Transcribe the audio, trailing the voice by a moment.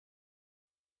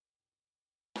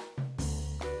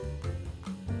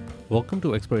Welcome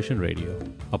to Exploration Radio,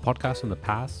 a podcast on the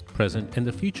past, present, and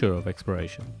the future of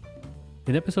exploration.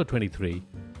 In episode 23,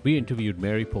 we interviewed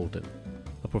Mary Poulton,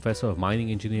 a professor of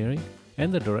mining engineering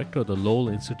and the director of the Lowell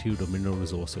Institute of Mineral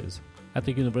Resources at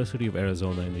the University of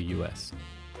Arizona in the US.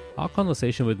 Our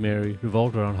conversation with Mary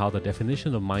revolved around how the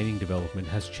definition of mining development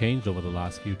has changed over the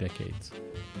last few decades.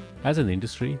 As an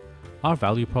industry, our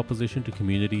value proposition to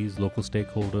communities, local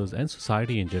stakeholders, and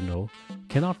society in general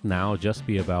cannot now just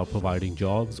be about providing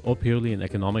jobs or purely an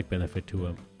economic benefit to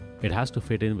them. It has to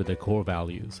fit in with their core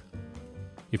values.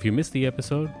 If you missed the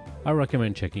episode, I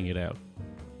recommend checking it out.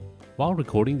 While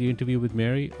recording the interview with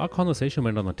Mary, our conversation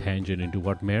went on a tangent into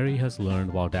what Mary has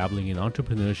learned while dabbling in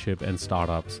entrepreneurship and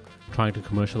startups, trying to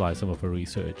commercialize some of her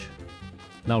research.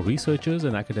 Now, researchers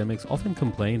and academics often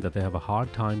complain that they have a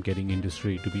hard time getting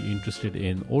industry to be interested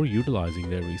in or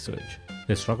utilizing their research.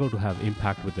 They struggle to have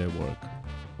impact with their work.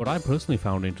 What I personally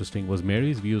found interesting was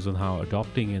Mary's views on how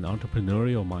adopting an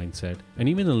entrepreneurial mindset and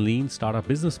even a lean startup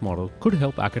business model could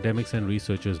help academics and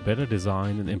researchers better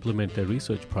design and implement their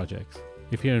research projects.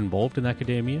 If you're involved in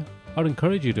academia, I'd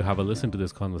encourage you to have a listen to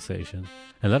this conversation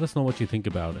and let us know what you think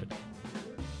about it.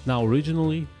 Now,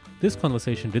 originally, this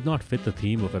conversation did not fit the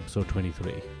theme of episode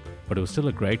 23, but it was still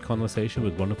a great conversation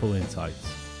with wonderful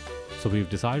insights. So we've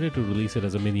decided to release it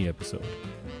as a mini episode.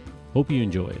 Hope you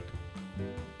enjoy it.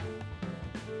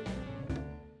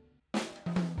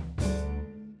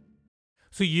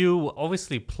 So you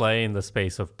obviously play in the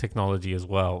space of technology as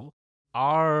well.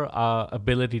 Our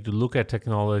ability to look at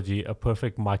technology a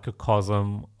perfect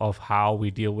microcosm of how we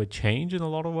deal with change in a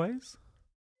lot of ways?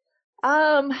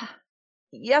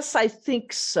 Yes, I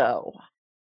think so.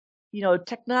 You know,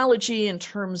 technology in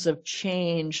terms of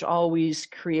change always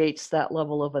creates that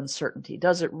level of uncertainty.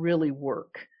 Does it really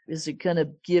work? Is it going to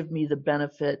give me the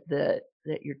benefit that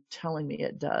you're telling me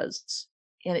it does?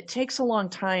 And it takes a long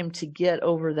time to get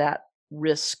over that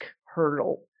risk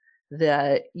hurdle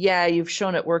that, yeah, you've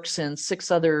shown it works in 6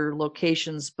 other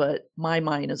locations, but my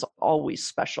mine is always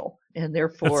special. And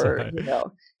therefore, right.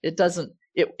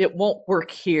 It won't work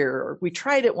here. We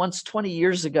tried it once 20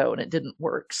 years ago and it didn't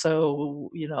work. So,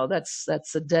 that's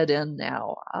a dead end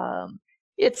now.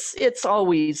 It's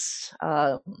always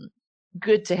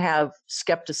good to have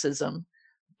skepticism,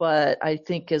 but I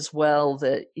think as well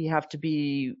that you have to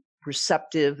be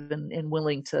receptive and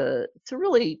willing to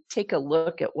really take a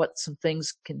look at what some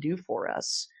things can do for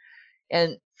us.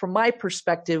 And from my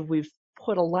perspective, we've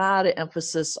put a lot of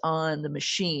emphasis on the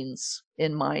machines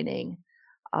in mining.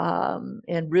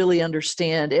 And really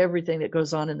understand everything that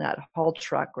goes on in that haul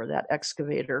truck or that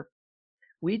excavator.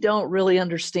 We don't really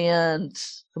understand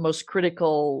the most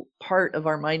critical part of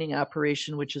our mining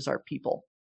operation, which is our people.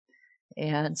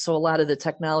 And so a lot of the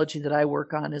technology that I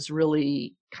work on is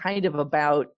really kind of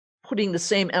about putting the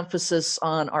same emphasis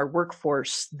on our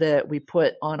workforce that we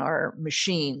put on our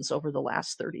machines over the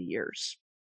last 30 years.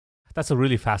 That's a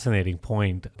really fascinating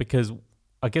point, because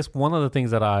I guess one of the things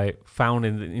that I found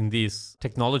in these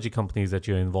technology companies that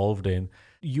you're involved in,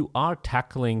 you are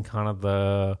tackling kind of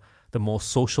the more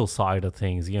social side of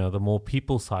things, the more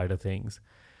people side of things.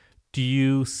 Do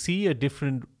you see a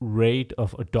different rate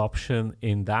of adoption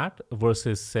in that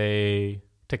versus, say,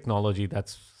 technology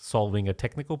that's solving a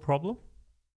technical problem?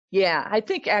 Yeah, I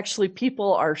think actually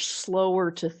people are slower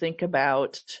to think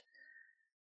about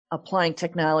applying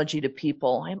technology to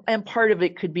people. And part of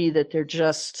it could be that they're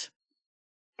just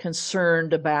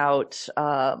concerned about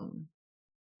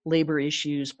labor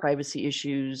issues, privacy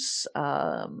issues,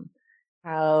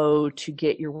 how to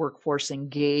get your workforce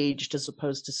engaged as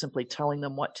opposed to simply telling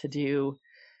them what to do.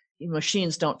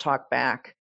 Machines don't talk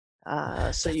back.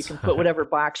 So you can put whatever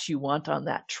box you want on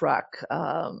that truck.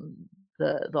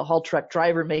 The haul truck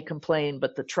driver may complain,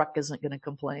 but the truck isn't going to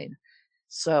complain.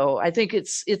 So I think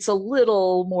it's a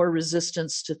little more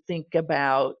resistance to think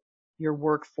about your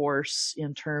workforce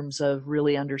in terms of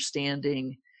really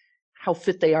understanding how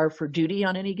fit they are for duty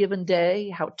on any given day,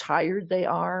 how tired they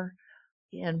are,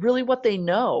 and really what they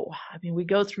know. I mean, we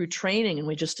go through training and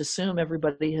we just assume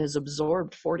everybody has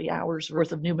absorbed 40 hours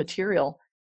worth of new material.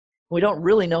 We don't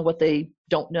really know what they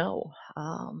don't know.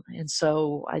 And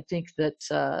so I think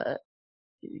that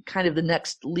kind of the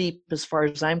next leap, as far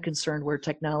as I'm concerned, where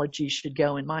technology should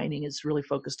go in mining is really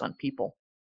focused on people.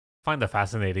 I find that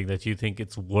fascinating that you think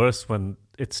it's worse when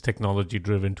it's technology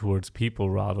driven towards people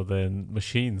rather than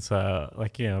machines.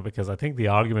 Because I think the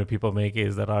argument people make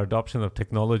is that our adoption of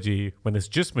technology when it's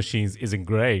just machines isn't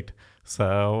great.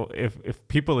 So if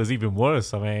people is even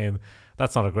worse, I mean,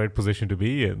 that's not a great position to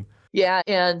be in. Yeah,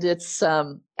 and it's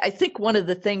I think one of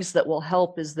the things that will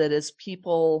help is that as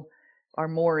people are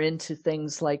more into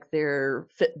things like their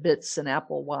Fitbits and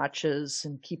Apple Watches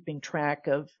and keeping track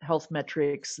of health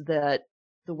metrics, that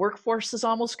the workforce is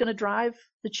almost going to drive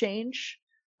the change.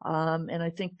 And I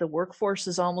think the workforce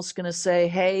is almost going to say,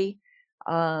 hey,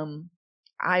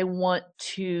 I want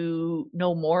to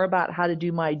know more about how to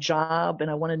do my job,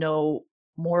 and I want to know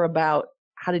more about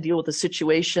how to deal with a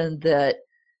situation that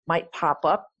might pop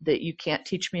up that you can't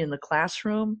teach me in the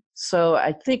classroom. So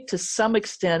I think to some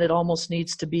extent it almost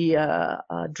needs to be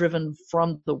driven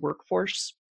from the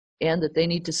workforce, and that they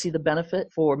need to see the benefit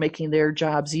for making their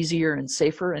jobs easier and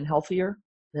safer and healthier.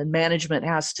 Then management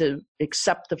has to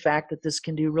accept the fact that this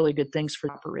can do really good things for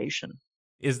the operation.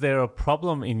 Is there a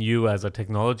problem in you as a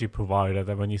technology provider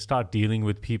that when you start dealing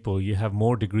with people, you have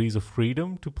more degrees of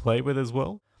freedom to play with as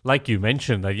well? Like you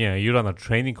mentioned that, you run a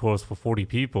training course for 40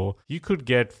 people, you could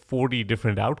get 40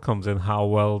 different outcomes in how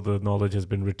well the knowledge has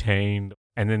been retained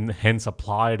and then hence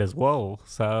applied as well.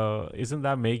 So isn't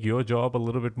that make your job a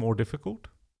little bit more difficult?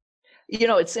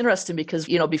 It's interesting because,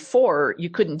 before you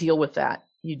couldn't deal with that.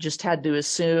 You just had to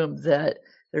assume that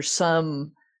there's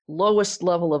some lowest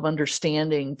level of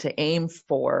understanding to aim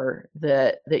for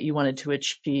that you wanted to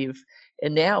achieve.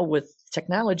 And now with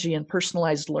technology and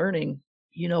personalized learning,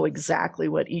 you know exactly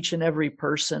what each and every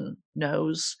person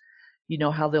knows. You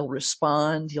know how they'll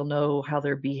respond. You'll know how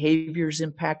their behaviors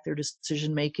impact their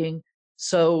decision making.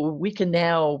 So we can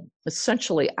now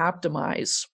essentially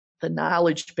optimize the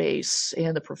knowledge base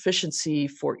and the proficiency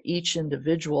for each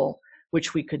individual,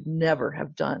 which we could never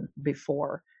have done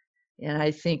before. And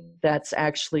I think that's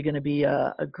actually going to be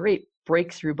a great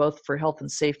breakthrough, both for health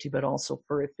and safety, but also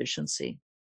for efficiency.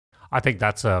 I think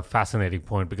that's a fascinating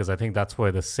point because I think that's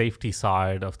where the safety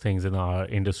side of things in our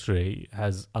industry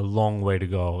has a long way to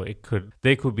go.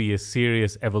 There could be a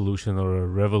serious evolution or a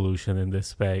revolution in this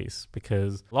space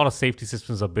because a lot of safety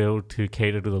systems are built to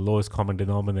cater to the lowest common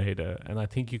denominator. And I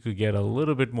think you could get a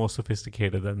little bit more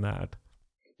sophisticated than that.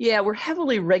 Yeah, we're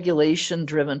heavily regulation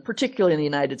driven, particularly in the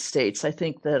United States. I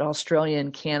think that Australia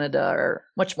and Canada are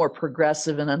much more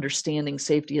progressive in understanding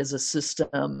safety as a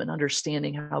system and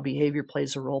understanding how behavior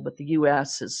plays a role. But the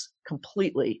US is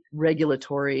completely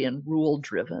regulatory and rule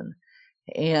driven.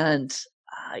 And,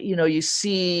 you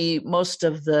see most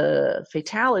of the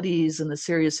fatalities and the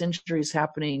serious injuries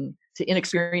happening to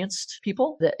inexperienced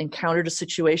people that encountered a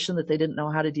situation that they didn't know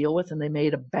how to deal with, and they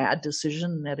made a bad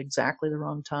decision at exactly the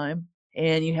wrong time.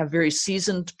 And you have very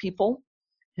seasoned people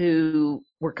who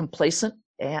were complacent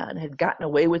and had gotten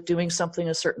away with doing something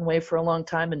a certain way for a long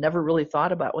time and never really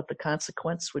thought about what the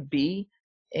consequence would be.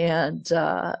 And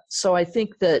so I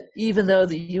think that even though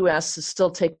the US is still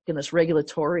taking this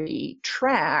regulatory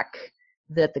track,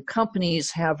 that the companies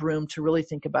have room to really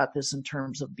think about this in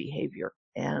terms of behavior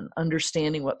and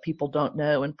understanding what people don't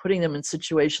know and putting them in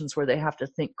situations where they have to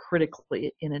think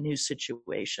critically in a new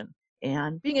situation,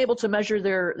 and being able to measure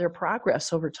their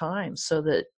progress over time so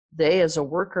that they as a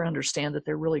worker understand that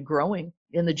they're really growing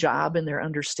in the job and their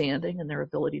understanding and their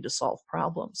ability to solve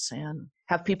problems, and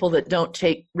have people that don't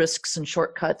take risks and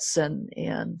shortcuts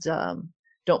and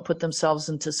don't put themselves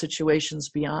into situations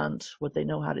beyond what they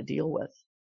know how to deal with.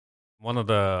 One of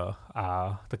the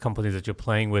companies that you're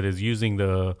playing with is using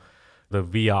the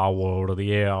VR world or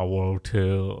the AR world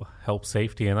to help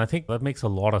safety. And I think that makes a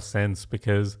lot of sense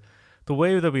because the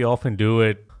way that we often do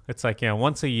it, it's like,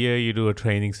 once a year you do a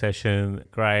training session.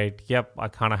 Great. Yep, I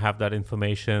kind of have that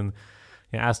information.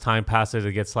 As time passes,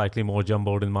 it gets slightly more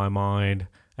jumbled in my mind.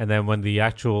 And then when the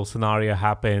actual scenario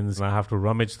happens, I have to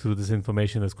rummage through this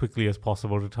information as quickly as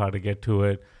possible to try to get to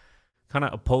it. Kind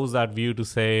of oppose that view to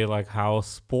say like how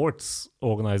sports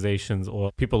organizations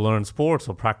or people learn sports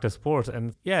or practice sports.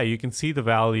 And you can see the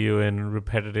value in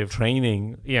repetitive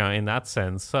training, in that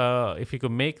sense. If you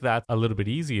could make that a little bit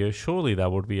easier, surely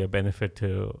that would be a benefit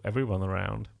to everyone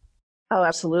around. Oh,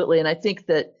 absolutely. And I think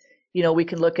that, we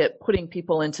can look at putting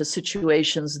people into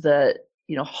situations that,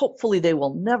 hopefully they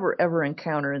will never, ever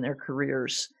encounter in their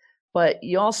careers. But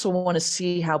you also want to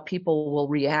see how people will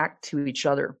react to each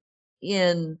other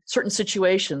in certain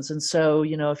situations. And so,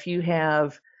 if you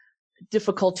have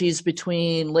difficulties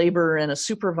between labor and a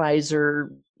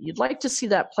supervisor, you'd like to see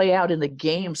that play out in the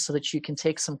game so that you can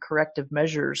take some corrective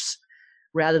measures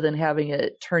rather than having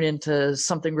it turn into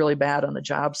something really bad on the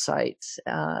job site.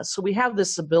 So we have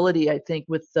this ability, I think,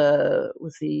 with the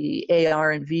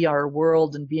AR and VR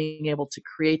world and being able to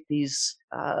create these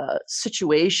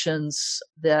situations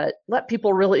that let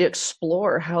people really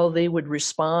explore how they would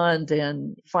respond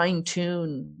and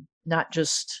fine-tune not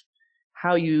just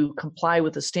how you comply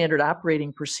with the standard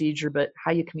operating procedure, but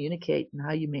how you communicate and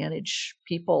how you manage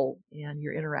people and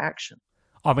your interaction.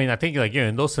 I mean, I think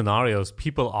in those scenarios,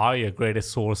 people are your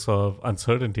greatest source of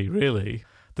uncertainty, really.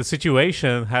 The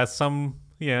situation has some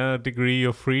degree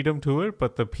of freedom to it,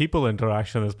 but the people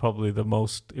interaction is probably the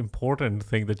most important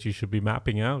thing that you should be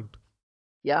mapping out.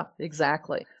 Yeah,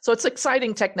 exactly. So it's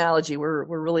exciting technology. We're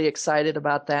really excited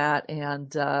about that,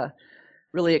 and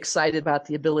really excited about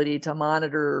the ability to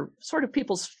monitor sort of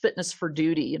people's fitness for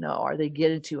duty. Are they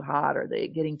getting too hot? Are they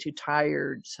getting too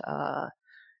tired?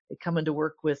 They come into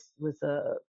work with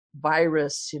a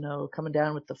virus, coming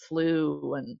down with the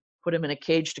flu, and put them in a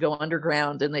cage to go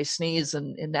underground, and they sneeze,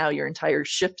 and now your entire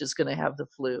shift is going to have the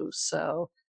flu. So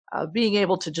being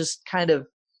able to just kind of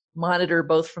monitor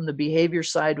both from the behavior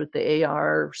side with the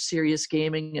AR serious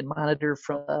gaming, and monitor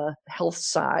from the health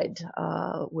side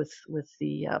with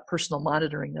the personal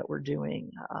monitoring that we're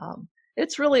doing.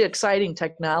 It's really exciting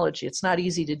technology. It's not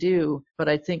easy to do, but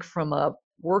I think from a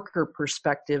worker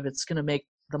perspective, it's going to make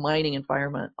the mining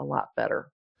environment a lot better.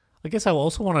 I guess I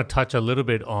also want to touch a little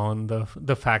bit on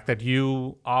the fact that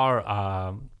you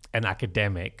are an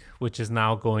academic, which is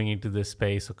now going into this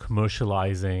space of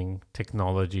commercializing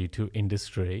technology to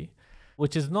industry,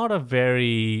 which is not a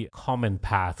very common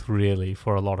path really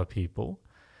for a lot of people.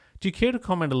 Do you care to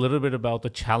comment a little bit about the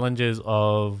challenges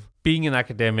of being an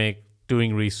academic,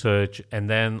 doing research, and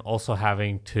then also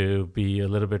having to be a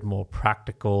little bit more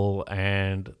practical,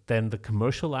 and then the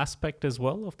commercial aspect as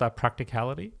well of that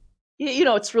practicality?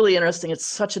 It's really interesting. It's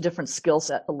such a different skill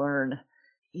set to learn.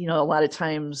 A lot of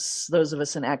times those of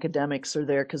us in academics are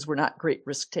there because we're not great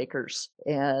risk takers,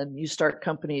 and you start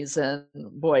companies and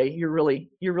boy, you're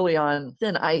really on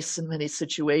thin ice in many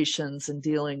situations, and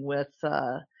dealing with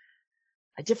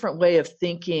a different way of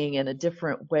thinking and a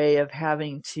different way of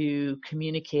having to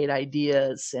communicate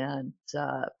ideas. And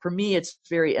for me, it's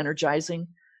very energizing,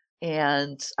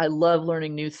 and I love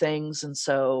learning new things. And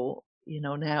so,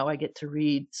 now I get to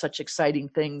read such exciting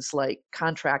things like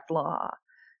contract law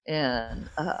and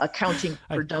accounting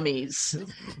for dummies.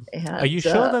 And, are you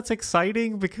sure that's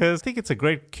exciting? Because I think it's a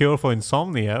great cure for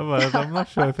insomnia, but I'm not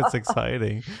sure if it's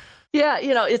exciting. Yeah,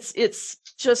 it's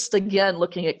just, again,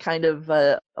 looking at kind of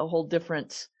a whole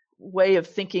different way of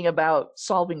thinking about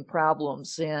solving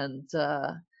problems. And,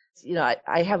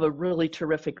 I have a really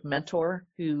terrific mentor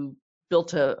who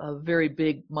built a very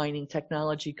big mining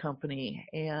technology company,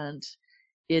 and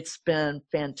it's been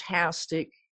fantastic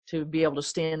to be able to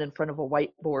stand in front of a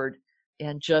whiteboard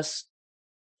and just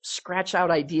scratch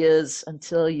out ideas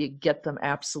until you get them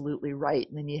absolutely right.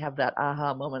 And then you have that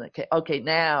aha moment. Okay,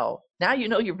 now you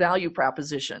know your value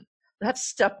proposition. That's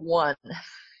step one.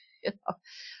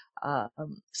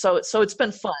 So it's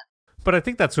been fun. But I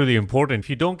think that's really important. If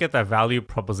you don't get that value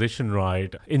proposition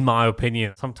right, in my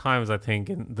opinion, sometimes I think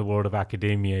in the world of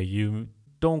academia, you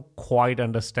don't quite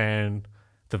understand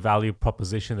the value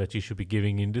proposition that you should be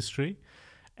giving industry.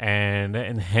 And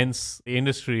hence the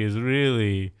industry is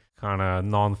really kind of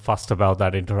non-fussed about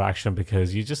that interaction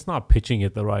because you're just not pitching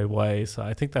it the right way. So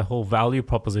I think that whole value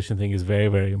proposition thing is very,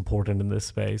 very important in this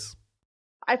space.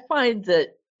 I find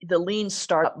that the lean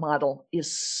startup model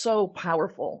is so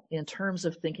powerful in terms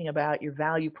of thinking about your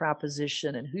value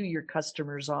proposition and who your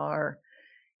customers are,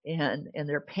 and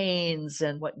their pains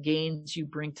and what gains you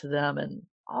bring to them, and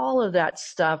all of that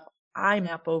stuff I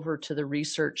map over to the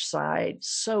research side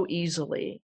so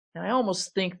easily. And I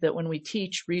almost think that when we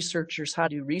teach researchers how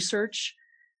to do research,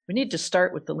 we need to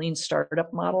start with the lean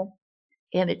startup model.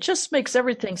 And it just makes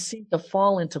everything seem to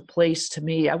fall into place to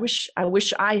me. I wish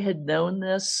I had known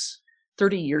this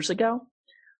 30 years ago,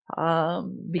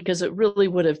 because it really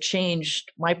would have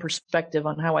changed my perspective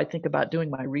on how I think about doing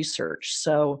my research.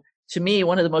 So to me,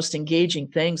 one of the most engaging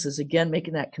things is, again,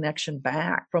 making that connection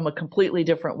back from a completely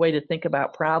different way to think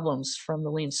about problems, from the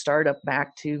lean startup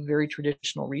back to very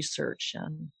traditional research.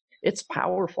 And it's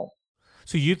powerful.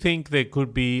 So you think there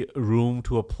could be room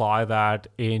to apply that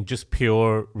in just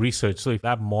pure research? So if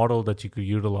that model that you could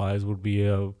utilize would be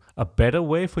a better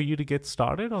way for you to get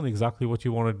started on exactly what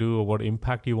you want to do or what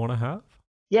impact you want to have?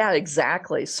 Yeah,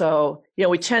 exactly. So,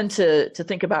 we tend to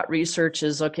think about research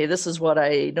as, okay, this is what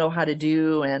I know how to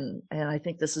do, and I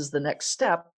think this is the next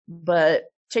step. But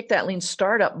take that lean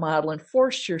startup model and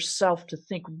force yourself to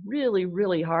think really,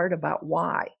 really hard about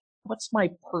why. What's my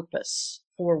purpose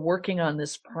for working on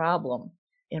this problem?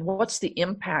 And what's the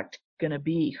impact going to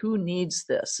be? Who needs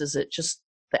this? Is it just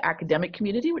the academic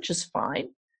community, which is fine?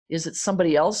 Is it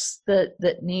somebody else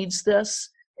that needs this?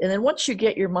 And then once you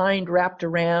get your mind wrapped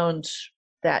around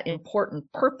that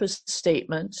important purpose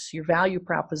statement, your value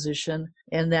proposition,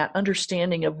 and that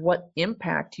understanding of what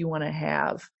impact you want to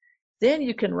have, then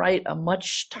you can write a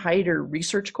much tighter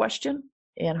research question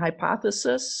and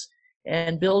hypothesis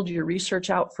and build your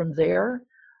research out from there.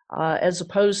 as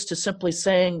opposed to simply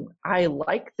saying, I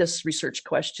like this research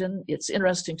question. It's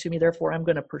interesting to me, therefore I'm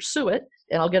going to pursue it,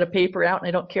 and I'll get a paper out and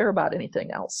I don't care about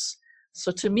anything else.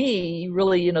 So to me,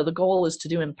 really, the goal is to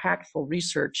do impactful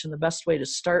research, and the best way to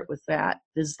start with that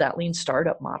is that lean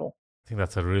startup model. I think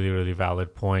that's a really, really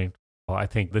valid point. I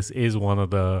think this is one of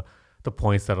the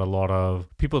points that a lot of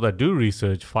people that do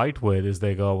research fight with is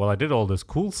they go, well, I did all this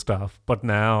cool stuff, but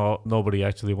now nobody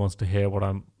actually wants to hear what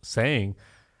I'm saying.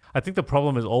 I think the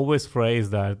problem is always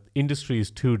phrased that industry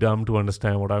is too dumb to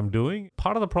understand what I'm doing.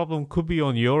 Part of the problem could be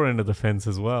on your end of the fence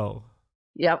as well.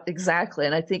 Yeah, exactly.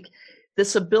 And I think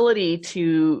this ability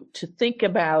to think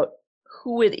about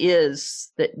who it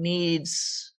is that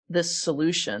needs this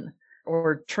solution,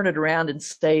 or turn it around and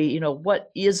say,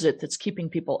 what is it that's keeping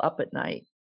people up at night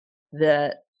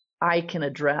that I can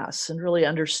address, and really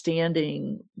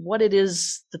understanding what it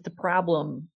is that the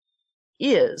problem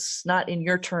is, not in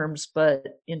your terms,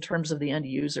 but in terms of the end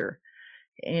user.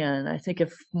 And I think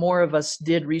if more of us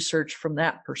did research from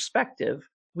that perspective,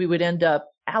 we would end up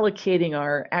allocating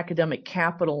our academic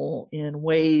capital in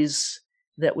ways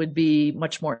that would be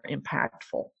much more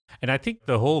impactful. And I think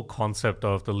the whole concept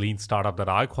of the lean startup that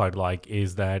I quite like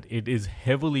is that it is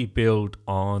heavily built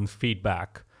on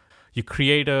feedback. You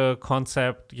create a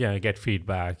concept, you get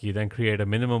feedback. You then create a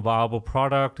minimum viable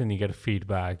product and you get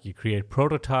feedback. You create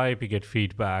prototype, you get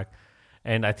feedback.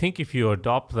 And I think if you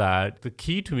adopt that, the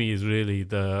key to me is really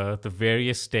the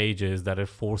various stages that it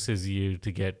forces you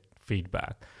to get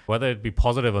feedback. Whether it be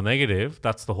positive or negative,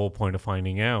 that's the whole point of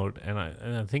finding out. And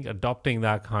I think adopting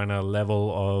that kind of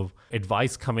level of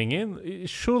advice coming in, it's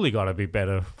surely got to be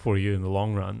better for you in the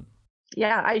long run.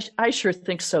 Yeah, I sure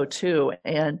think so too.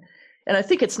 And I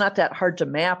think it's not that hard to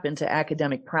map into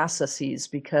academic processes,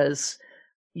 because,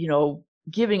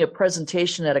 giving a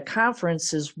presentation at a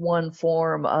conference is one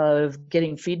form of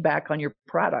getting feedback on your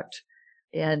product.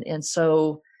 And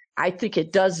so I think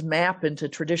it does map into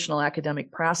traditional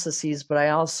academic processes, but I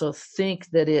also think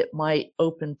that it might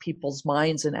open people's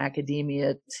minds in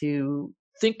academia to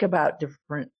think about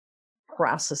different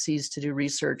processes to do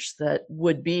research that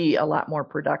would be a lot more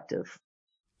productive.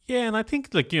 Yeah, and I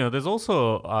think there's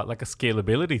also like a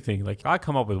scalability thing. Like I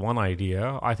come up with one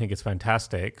idea, I think it's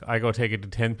fantastic. I go take it to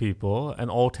 10 people and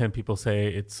all 10 people say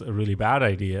it's a really bad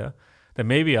idea. Then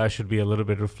maybe I should be a little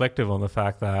bit reflective on the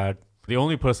fact that the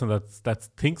only person that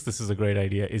thinks this is a great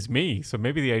idea is me. So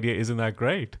maybe the idea isn't that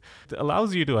great. It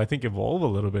allows you to, I think, evolve a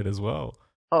little bit as well.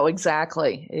 Oh,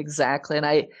 exactly. And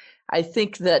I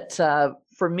think that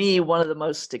for me, one of the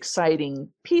most exciting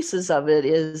pieces of it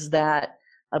is that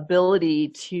ability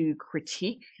to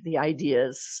critique the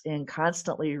ideas and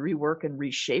constantly rework and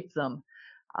reshape them.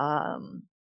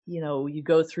 You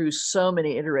go through so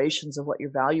many iterations of what your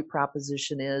value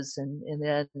proposition is, and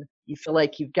then you feel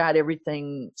like you've got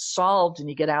everything solved, and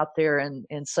you get out there and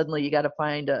suddenly you got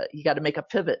to make a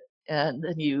pivot, and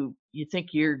then you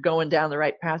think you're going down the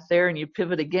right path there, and you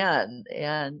pivot again,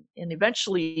 and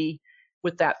eventually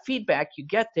with that feedback you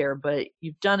get there, but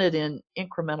you've done it in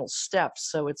incremental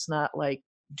steps, so it's not like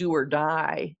do or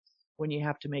die when you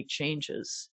have to make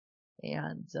changes.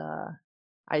 And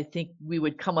I think we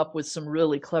would come up with some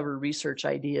really clever research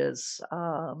ideas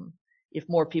if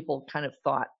more people kind of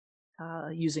thought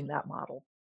using that model.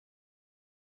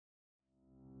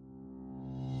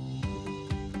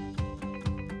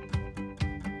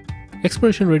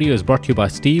 Exploration Radio is brought to you by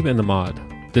Steve and Ahmad.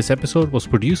 This episode was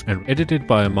produced and edited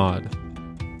by Ahmad.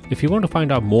 If you want to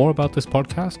find out more about this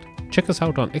podcast, check us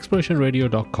out on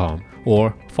explorationradio.com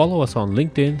or follow us on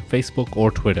LinkedIn, Facebook,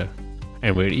 or Twitter.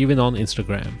 And we're even on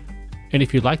Instagram. And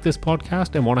if you like this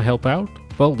podcast and want to help out,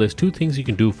 well, there's two things you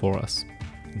can do for us.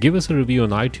 Give us a review on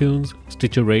iTunes,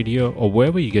 Stitcher Radio, or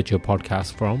wherever you get your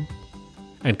podcasts from.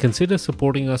 And consider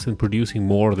supporting us in producing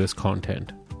more of this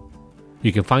content.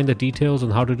 You can find the details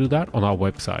on how to do that on our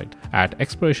website at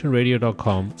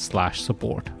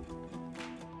explorationradio.com/support.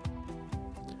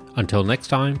 Until next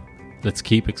time, let's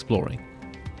keep exploring.